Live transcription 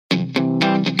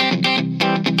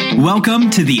Welcome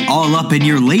to the All Up in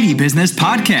Your Lady Business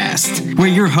podcast, where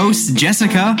your hosts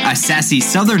Jessica, a sassy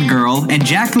Southern girl, and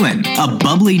Jacqueline, a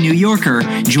bubbly New Yorker,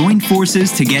 join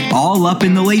forces to get all up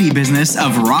in the lady business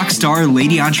of rock star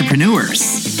lady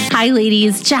entrepreneurs. Hi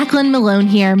ladies, Jacqueline Malone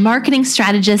here, marketing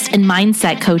strategist and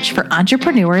mindset coach for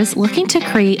entrepreneurs looking to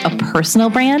create a personal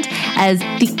brand as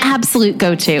the absolute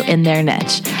go-to in their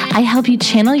niche. I help you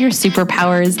channel your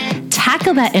superpowers,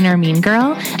 tackle that inner mean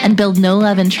girl, and build know,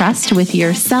 love, and trust with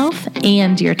yourself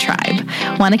and your tribe.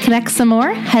 Want to connect some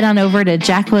more? Head on over to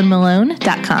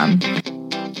JacquelineMalone.com.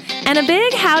 And a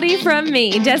big howdy from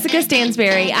me, Jessica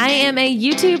Stansberry. I am a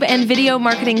YouTube and video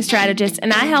marketing strategist,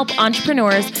 and I help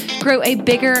entrepreneurs grow a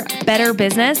bigger, better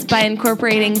business by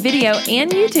incorporating video and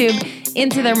YouTube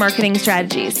into their marketing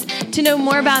strategies. To know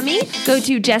more about me, go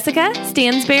to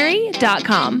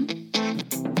jessicastansberry.com.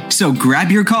 So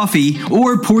grab your coffee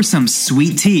or pour some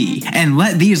sweet tea and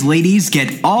let these ladies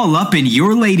get all up in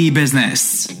your lady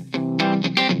business.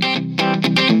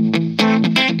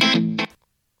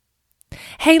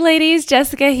 Hey ladies,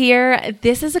 Jessica here.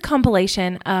 This is a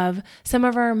compilation of some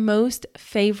of our most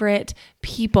favorite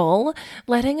people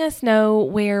letting us know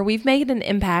where we've made an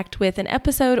impact with an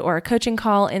episode or a coaching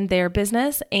call in their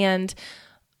business. And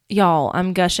y'all,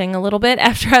 I'm gushing a little bit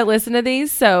after I listen to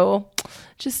these, so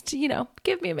just,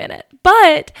 give me a minute.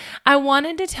 But I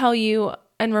wanted to tell you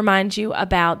and remind you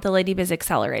about the Lady Biz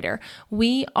Accelerator.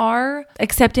 We are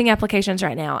accepting applications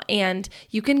right now, and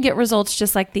you can get results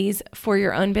just like these for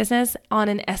your own business on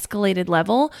an escalated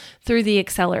level through the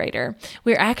accelerator.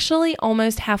 We're actually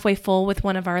almost halfway full with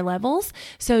one of our levels,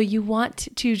 so you want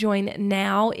to join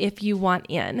now if you want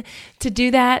in. To do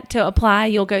that, to apply,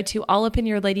 you'll go to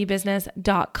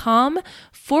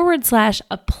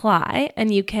allupinyourladybusiness.com/apply,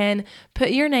 and you can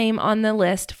put your name on the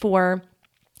list for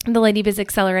the Lady Biz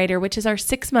Accelerator, which is our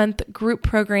 6-month group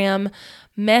program,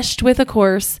 meshed with a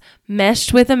course,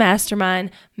 meshed with a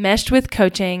mastermind, meshed with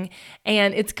coaching,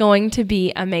 and it's going to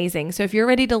be amazing. So if you're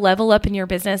ready to level up in your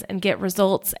business and get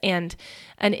results and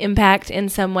an impact in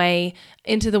some way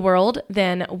into the world,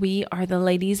 then we are the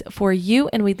ladies for you,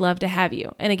 and we'd love to have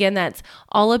you. And again, that's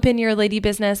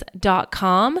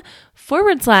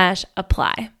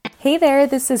allupinyourladybusiness.com/apply. Hey there,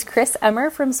 this is Chris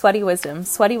Emmer from Sweaty Wisdom.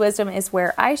 Sweaty Wisdom is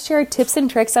where I share tips and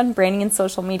tricks on branding and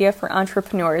social media for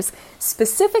entrepreneurs.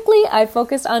 Specifically, I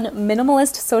focused on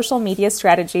minimalist social media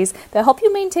strategies that help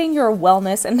you maintain your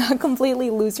wellness and not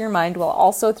completely lose your mind while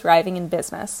also thriving in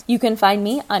business. You can find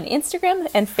me on Instagram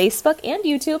and Facebook and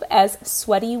YouTube as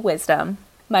Sweaty Wisdom.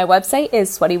 My website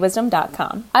is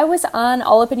sweatywisdom.com. I was on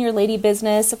All Up in Your Lady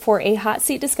Business for a hot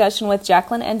seat discussion with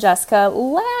Jacqueline and Jessica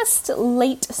last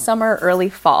late summer, early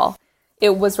fall.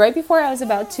 It was right before I was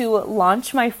about to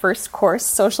launch my first course,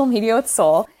 Social Media with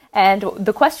Soul. And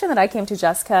the question that I came to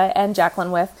Jessica and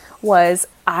Jacqueline with was,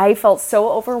 I felt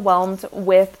so overwhelmed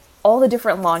with all the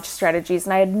different launch strategies,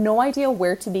 and I had no idea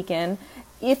where to begin,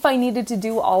 if I needed to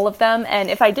do all of them, and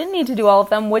if I didn't need to do all of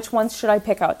them, which ones should I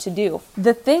pick out to do?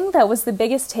 The thing that was the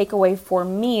biggest takeaway for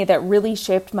me that really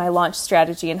shaped my launch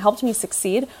strategy and helped me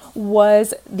succeed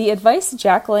was the advice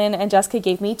Jacqueline and Jessica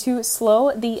gave me to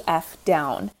slow the F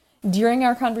down. During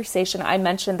our conversation, I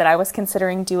mentioned that I was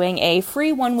considering doing a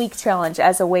free 1-week challenge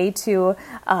as a way to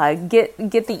get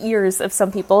the ears of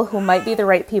some people who might be the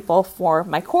right people for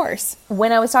my course.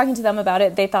 When I was talking to them about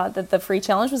it, they thought that the free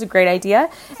challenge was a great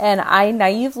idea, and I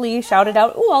naively shouted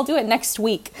out, "Oh, I'll do it next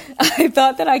week." I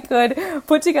thought that I could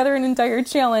put together an entire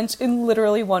challenge in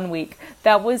literally 1 week.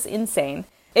 That was insane.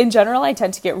 In general, I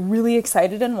tend to get really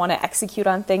excited and want to execute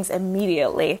on things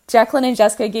immediately. Jacqueline and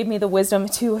Jessica gave me the wisdom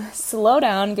to slow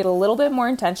down, get a little bit more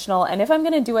intentional, and if I'm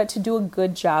going to do it, to do a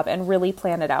good job and really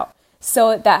plan it out.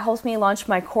 So that helped me launch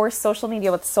my course, Social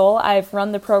Media with Soul. I've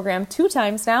run the program 2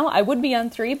 times now. I would be on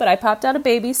 3, but I popped out a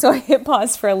baby, so I hit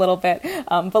pause for a little bit.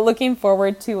 But looking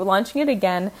forward to launching it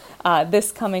again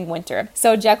this coming winter.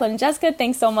 So Jacqueline and Jessica,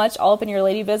 thanks so much. All Up in Your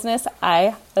Lady Business.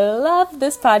 I love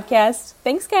this podcast.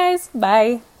 Thanks, guys.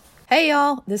 Bye. Hey,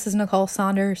 y'all. This is Nicole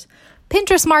Saunders,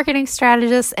 Pinterest marketing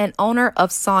strategist and owner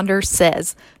of Saunders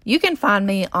Says. You can find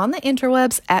me on the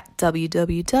interwebs at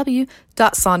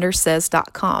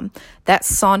www.saunderssays.com. That's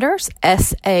Saunders,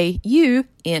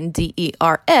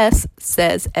 SAUNDERS,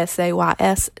 says,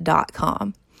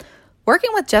 SAYS.com. Working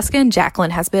with Jessica and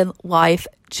Jacqueline has been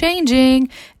life-changing,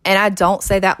 and I don't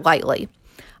say that lightly.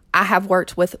 I have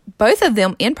worked with both of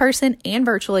them in person and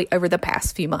virtually over the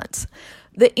past few months.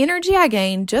 The energy I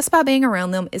gain just by being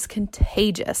around them is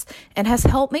contagious and has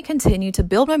helped me continue to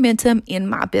build momentum in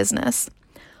my business.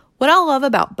 What I love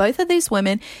about both of these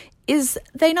women is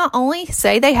they not only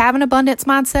say they have an abundance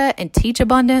mindset and teach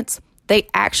abundance, they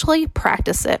actually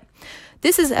practice it.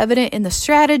 This is evident in the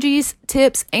strategies,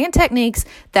 tips, and techniques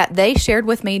that they shared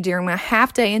with me during my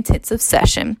half-day intensive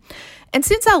session. And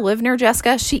since I live near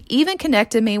Jessica, she even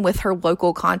connected me with her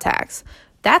local contacts.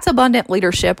 That's abundant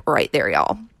leadership right there,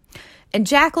 y'all. And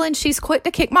Jacqueline, she's quick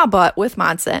to kick my butt with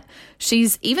mindset.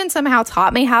 She's even somehow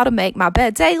taught me how to make my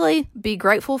bed daily, be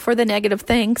grateful for the negative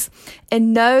things,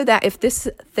 and know that if this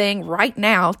thing right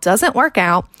now doesn't work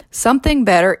out, something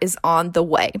better is on the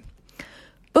way.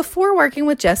 Before working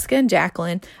with Jessica and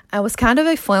Jacqueline, I was kind of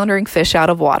a floundering fish out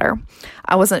of water.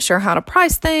 I wasn't sure how to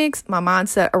price things. My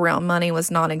mindset around money was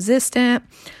non-existent.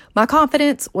 My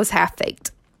confidence was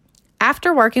half-baked.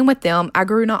 After working with them, I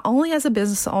grew not only as a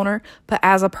business owner, but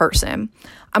as a person.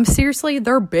 I'm seriously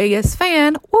their biggest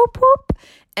fan, whoop whoop,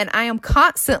 and I am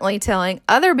constantly telling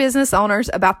other business owners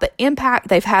about the impact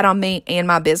they've had on me and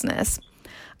my business.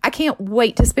 I can't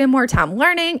wait to spend more time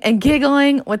learning and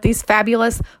giggling with these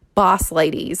fabulous boss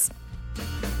ladies.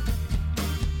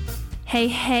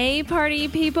 Hey, party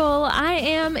people. I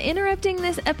am interrupting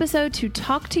this episode to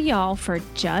talk to y'all for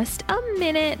just a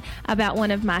minute about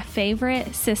one of my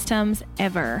favorite systems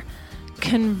ever,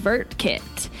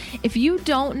 ConvertKit. If you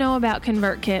don't know about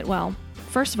ConvertKit, well,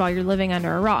 first of all, you're living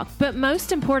under a rock. But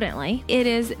most importantly, it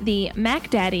is the Mac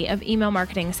Daddy of email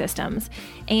marketing systems,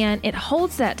 and it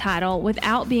holds that title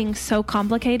without being so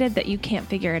complicated that you can't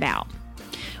figure it out.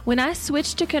 When I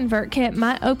switched to ConvertKit,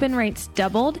 my open rates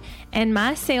doubled and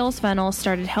my sales funnel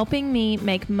started helping me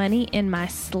make money in my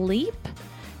sleep.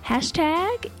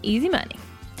 #easy money.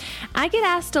 I get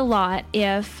asked a lot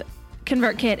if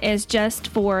ConvertKit is just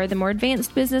for the more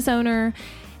advanced business owner,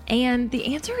 and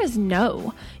the answer is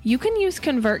no. You can use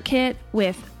ConvertKit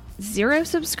with 0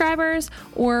 subscribers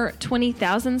or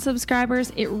 20,000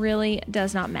 subscribers. It really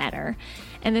does not matter.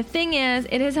 And the thing is,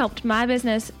 it has helped my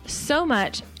business so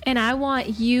much, and I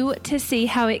want you to see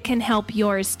how it can help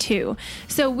yours too.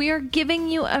 So we're giving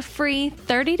you a free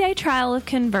 30-day trial of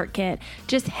ConvertKit.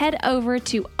 Just head over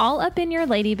to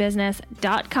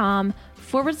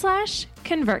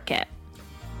allupinyourladybusiness.com/ConvertKit.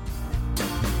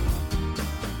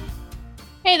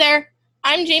 Hey there,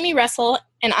 I'm Jamie Russell,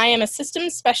 and I am a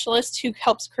systems specialist who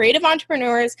helps creative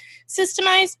entrepreneurs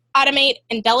systemize, automate,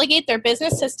 and delegate their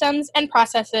business systems and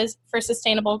processes for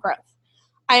sustainable growth.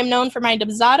 I am known for my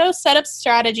Dubsado setup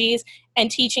strategies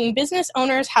and teaching business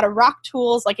owners how to rock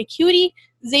tools like Acuity,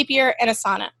 Zapier, and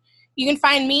Asana. You can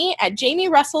find me at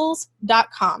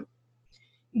jamierussells.com.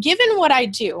 Given what I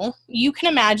do, you can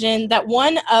imagine that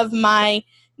one of my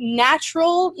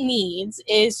natural needs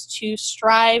is to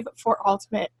strive for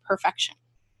ultimate perfection.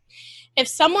 If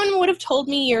someone would have told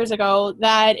me years ago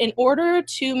that in order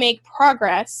to make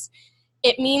progress,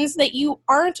 it means that you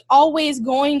aren't always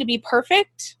going to be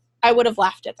perfect, I would have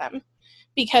laughed at them.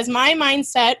 Because my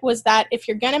mindset was that if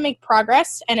you're going to make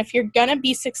progress and if you're going to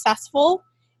be successful,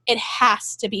 it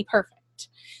has to be perfect.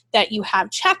 That you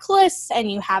have checklists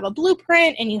and you have a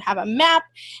blueprint and you have a map,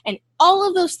 and all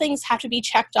of those things have to be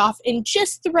checked off in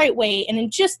just the right way and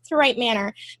in just the right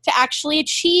manner to actually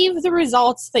achieve the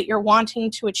results that you're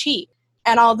wanting to achieve.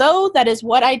 And although that is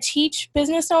what I teach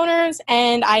business owners,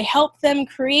 and I help them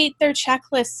create their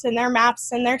checklists and their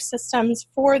maps and their systems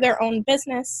for their own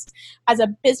business, as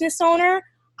a business owner,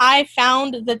 I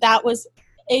found that that was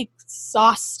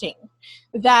exhausting,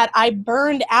 that I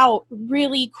burned out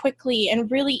really quickly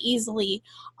and really easily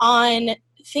on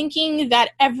thinking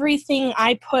that everything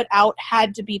I put out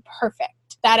had to be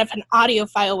perfect. That if an audio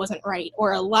file wasn't right,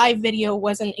 or a live video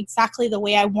wasn't exactly the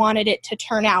way I wanted it to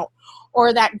turn out,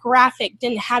 or that graphic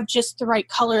didn't have just the right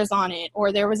colors on it,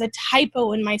 or there was a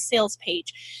typo in my sales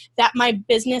page, that my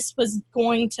business was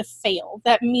going to fail,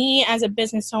 that me as a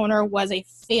business owner was a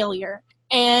failure.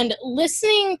 And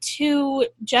listening to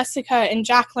Jessica and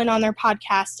Jacqueline on their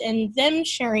podcast and them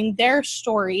sharing their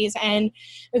stories and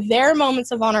their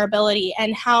moments of vulnerability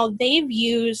and how they've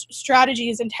used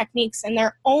strategies and techniques in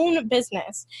their own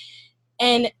business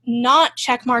and not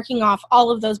check marking off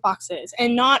all of those boxes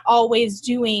and not always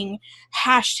doing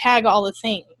 #all the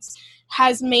things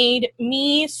has made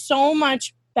me so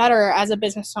much better as a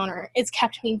business owner. It's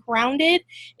kept me grounded.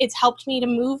 It's helped me to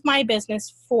move my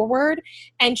business forward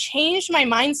and changed my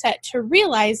mindset to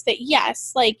realize that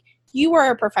yes, like, you are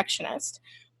a perfectionist,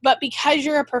 but because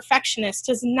you're a perfectionist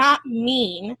does not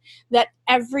mean that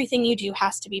everything you do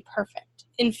has to be perfect.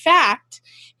 In fact,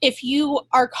 if you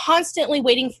are constantly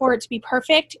waiting for it to be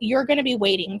perfect, you're going to be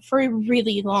waiting for a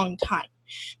really long time.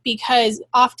 Because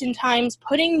oftentimes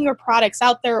putting your products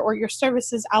out there or your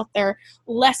services out there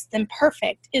less than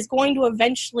perfect is going to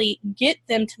eventually get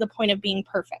them to the point of being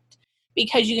perfect.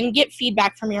 Because you can get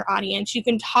feedback from your audience, you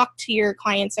can talk to your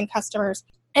clients and customers,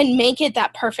 and make it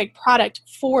that perfect product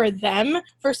for them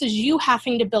versus you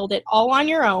having to build it all on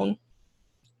your own,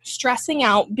 stressing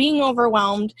out, being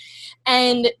overwhelmed,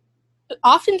 and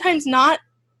oftentimes not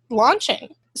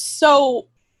launching. So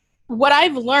what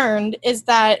I've learned is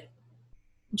that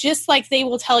just like they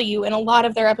will tell you in a lot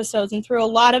of their episodes and through a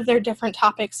lot of their different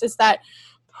topics, is that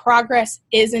progress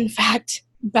is in fact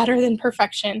better than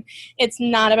perfection. It's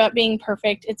not about being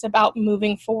perfect. It's about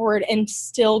moving forward and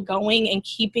still going and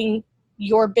keeping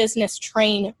your business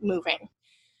train moving.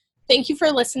 Thank you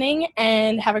for listening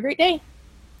and have a great day.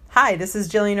 Hi, this is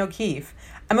Jillian O'Keefe.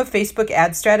 I'm a Facebook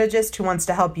ad strategist who wants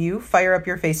to help you fire up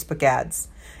your Facebook ads.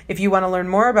 If you want to learn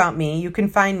more about me, you can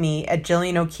find me at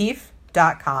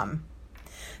jillianokeefe.com.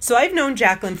 So I've known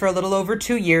Jacqueline for a little over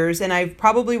 2 years, and I've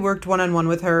probably worked one-on-one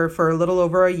with her for a little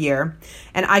over a year.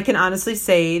 And I can honestly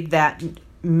say that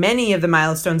many of the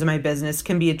milestones in my business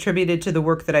can be attributed to the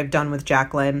work that I've done with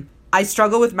Jacqueline. I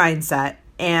struggle with mindset,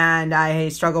 and I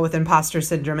struggle with imposter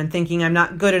syndrome and thinking I'm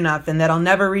not good enough and that I'll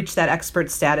never reach that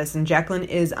expert status. And Jacqueline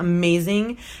is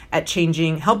amazing at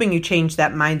helping you change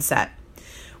that mindset.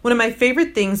 One of my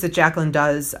favorite things that Jacqueline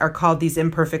does are called these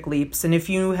imperfect leaps. And if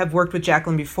you have worked with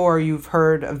Jacqueline before, you've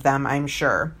heard of them, I'm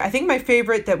sure. I think my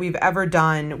favorite that we've ever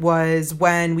done was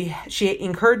when she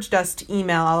encouraged us to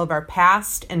email all of our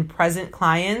past and present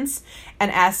clients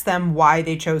and ask them why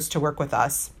they chose to work with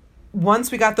us.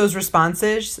 Once we got those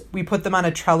responses, we put them on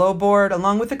a Trello board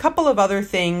along with a couple of other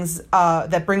things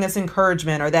that bring us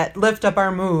encouragement or that lift up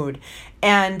our mood.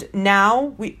 And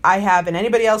now I have, and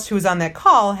anybody else who was on that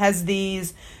call has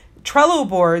these Trello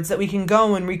boards that we can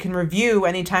go and we can review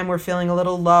anytime we're feeling a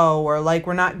little low or like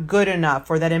we're not good enough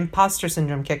or that imposter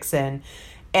syndrome kicks in.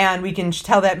 And we can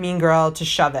tell that mean girl to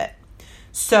shove it.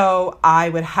 So I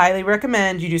would highly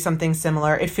recommend you do something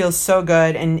similar. It feels so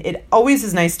good, and it always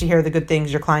is nice to hear the good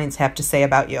things your clients have to say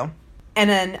about you. And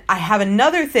then I have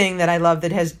another thing that I love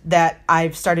that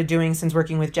I've started doing since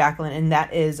working with Jacqueline, and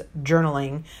that is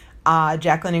journaling.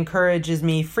 Jacqueline encourages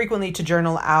me frequently to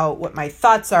journal out what my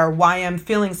thoughts are, why I'm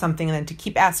feeling something, and then to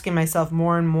keep asking myself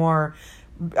more and more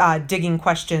digging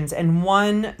questions. And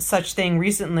one such thing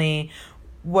recently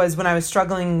was when I was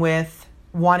struggling with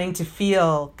wanting to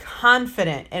feel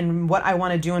confident in what I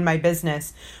want to do in my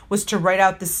business, was to write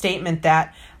out the statement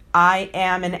that I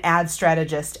am an ad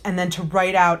strategist, and then to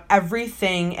write out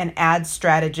everything an ad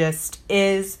strategist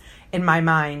is in my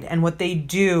mind and what they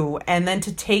do, and then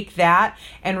to take that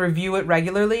and review it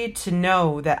regularly to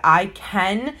know that I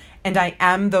can and I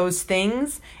am those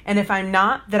things, and if I'm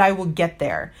not, that I will get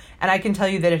there. And I can tell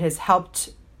you that it has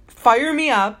helped fire me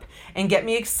up and get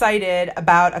me excited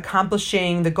about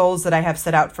accomplishing the goals that I have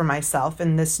set out for myself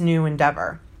in this new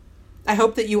endeavor. I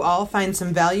hope that you all find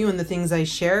some value in the things I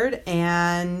shared,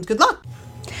 and good luck.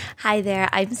 Hi there,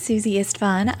 I'm Susie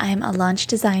Istvan. I'm a launch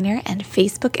designer and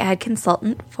Facebook ad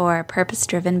consultant for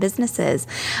purpose-driven businesses.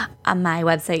 My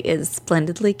website is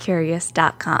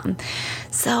splendidlycurious.com.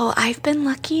 So I've been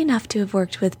lucky enough to have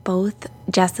worked with both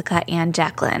Jessica and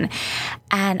Jacqueline,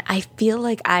 and I feel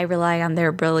like I rely on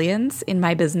their brilliance in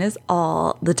my business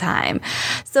all the time.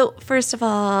 So first of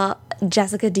all,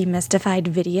 Jessica demystified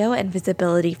video and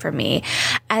visibility for me.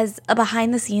 As a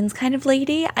behind-the-scenes kind of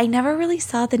lady, I never really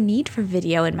saw the need for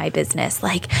video in my business.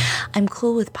 Like, I'm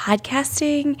cool with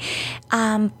podcasting,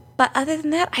 but other than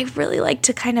that, I really like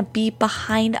to kind of be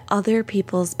behind other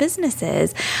people's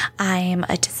businesses. I'm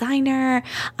a designer.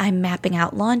 I'm mapping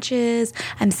out launches.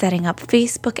 I'm setting up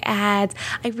Facebook ads.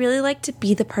 I really like to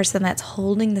be the person that's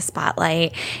holding the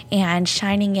spotlight and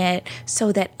shining it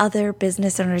so that other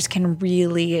business owners can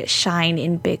really shine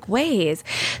in big ways.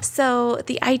 So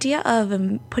the idea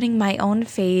of putting my own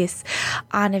face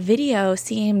on a video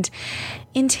seemed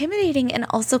intimidating and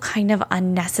also kind of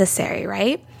unnecessary,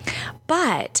 right?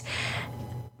 But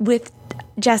with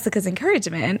Jessica's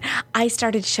encouragement, I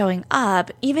started showing up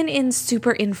even in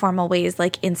super informal ways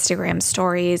like Instagram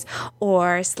stories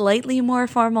or slightly more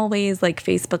formal ways like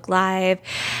Facebook Live.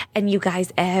 And you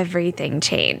guys, everything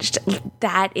changed.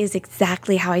 That is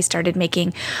exactly how I started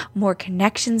making more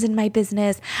connections in my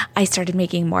business. I started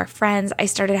making more friends. I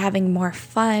started having more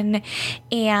fun.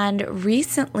 And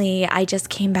recently, I just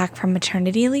came back from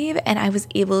maternity leave and I was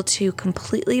able to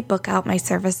completely book out my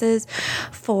services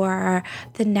for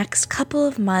the next couple couple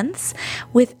of months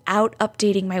without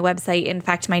updating my website. In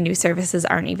fact, my new services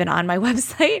aren't even on my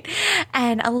website.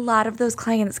 And a lot of those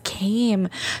clients came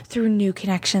through new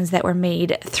connections that were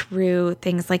made through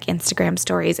things like Instagram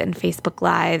stories and Facebook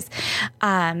Lives,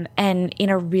 and in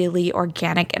a really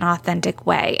organic and authentic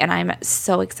way. And I'm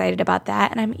so excited about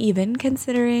that. And I'm even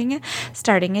considering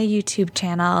starting a YouTube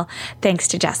channel thanks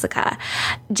to Jessica.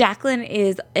 Jacqueline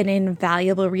is an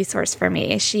invaluable resource for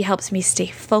me. She helps me stay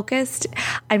focused.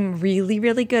 I'm really,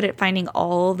 really good at finding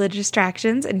all the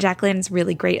distractions, and Jacqueline's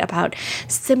really great about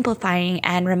simplifying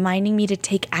and reminding me to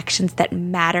take actions that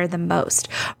matter the most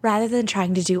rather than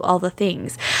trying to do all the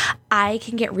things. I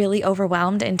can get really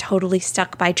overwhelmed and totally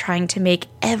stuck by trying to make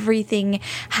everything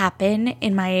happen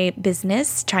in my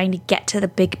business, trying to get to the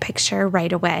big picture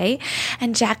right away.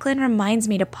 And Jacqueline reminds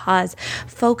me to pause,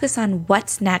 focus on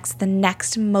what's next, the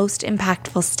next most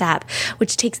impactful step,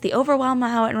 which takes the overwhelm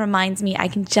out and reminds me I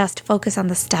can just focus on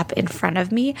the step in front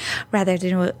of me rather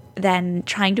than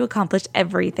trying to accomplish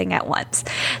everything at once.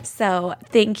 So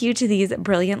thank you to these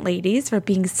brilliant ladies for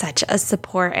being such a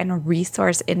support and a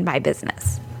resource in my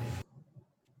business.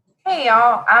 Hey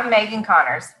y'all, I'm Megan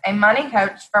Connors, a money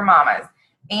coach for mamas,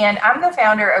 and I'm the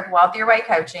founder of Wealth Your Way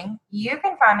Coaching. You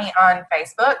can find me on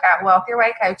Facebook at Wealth Your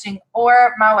Way Coaching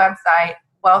or my website,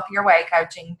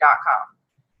 wealthyourwaycoaching.com.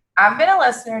 I've been a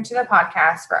listener to the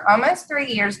podcast for almost 3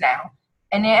 years now,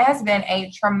 and it has been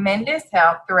a tremendous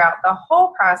help throughout the whole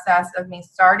process of me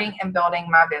starting and building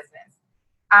my business.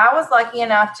 I was lucky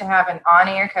enough to have an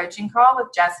on-air coaching call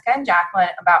with Jessica and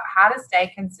Jacqueline about how to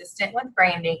stay consistent with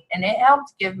branding, and it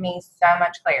helped give me so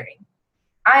much clarity.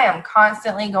 I am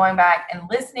constantly going back and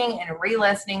listening and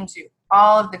re-listening to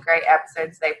all of the great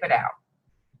episodes they put out.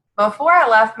 Before I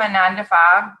left my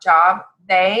 9-to-5 job,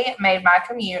 they made my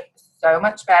commute so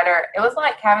much better. It was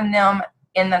like having them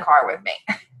in the car with me.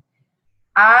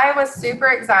 I was super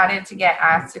excited to get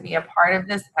asked to be a part of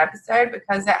this episode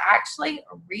because it actually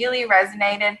really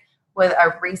resonated with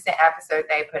a recent episode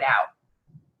they put out.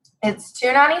 It's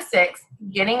 296,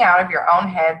 Getting Out of Your Own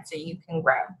Head So You Can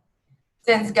Grow.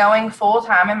 Since going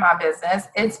full-time in my business,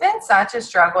 it's been such a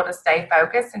struggle to stay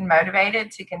focused and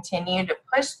motivated to continue to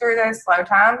push through those slow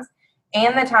times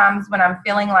and the times when I'm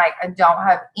feeling like I don't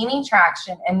have any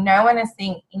traction and no one is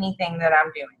seeing anything that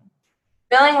I'm doing.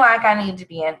 Feeling like I need to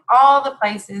be in all the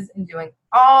places and doing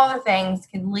all the things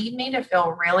can lead me to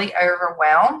feel really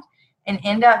overwhelmed and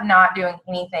end up not doing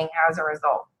anything as a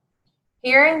result.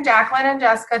 Hearing Jacqueline and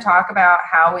Jessica talk about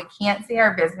how we can't see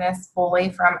our business fully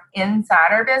from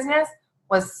inside our business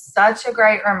was such a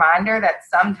great reminder that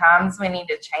sometimes we need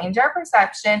to change our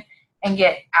perception and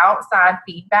get outside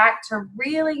feedback to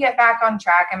really get back on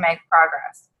track and make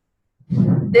progress.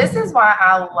 This is why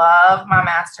I love my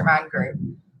mastermind group.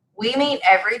 We meet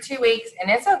every 2 weeks, and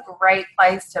it's a great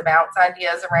place to bounce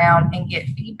ideas around and get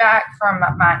feedback from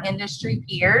my industry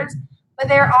peers, but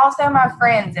they're also my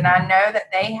friends, and I know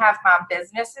that they have my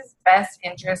business's best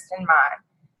interest in mind.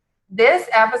 This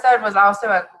episode was also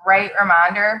a great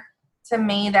reminder to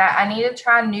me that I need to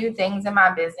try new things in my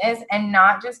business and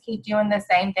not just keep doing the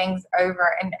same things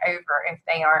over and over if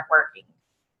they aren't working.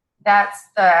 That's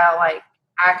the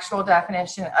actual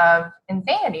definition of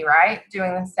insanity, right?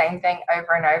 Doing the same thing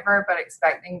over and over, but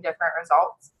expecting different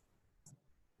results.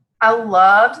 I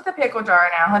loved the pickle jar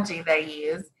analogy they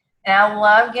use, and I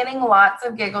love getting lots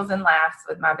of giggles and laughs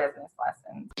with my business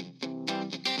lessons.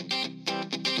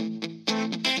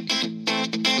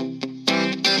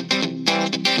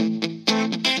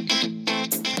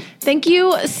 Thank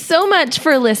you so much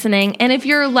for listening. And if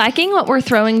you're liking what we're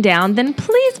throwing down, then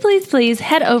please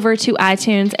head over to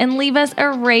iTunes and leave us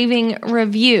a raving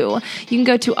review. You can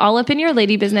go to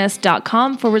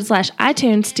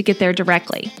allupinyourladybusiness.com/iTunes to get there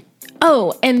directly.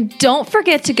 Oh, and don't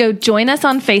forget to go join us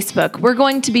on Facebook. We're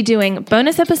going to be doing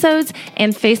bonus episodes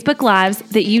and Facebook Lives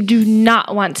that you do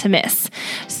not want to miss.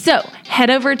 So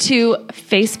head over to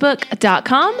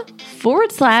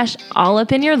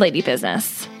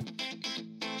facebook.com/allupinyourladybusiness.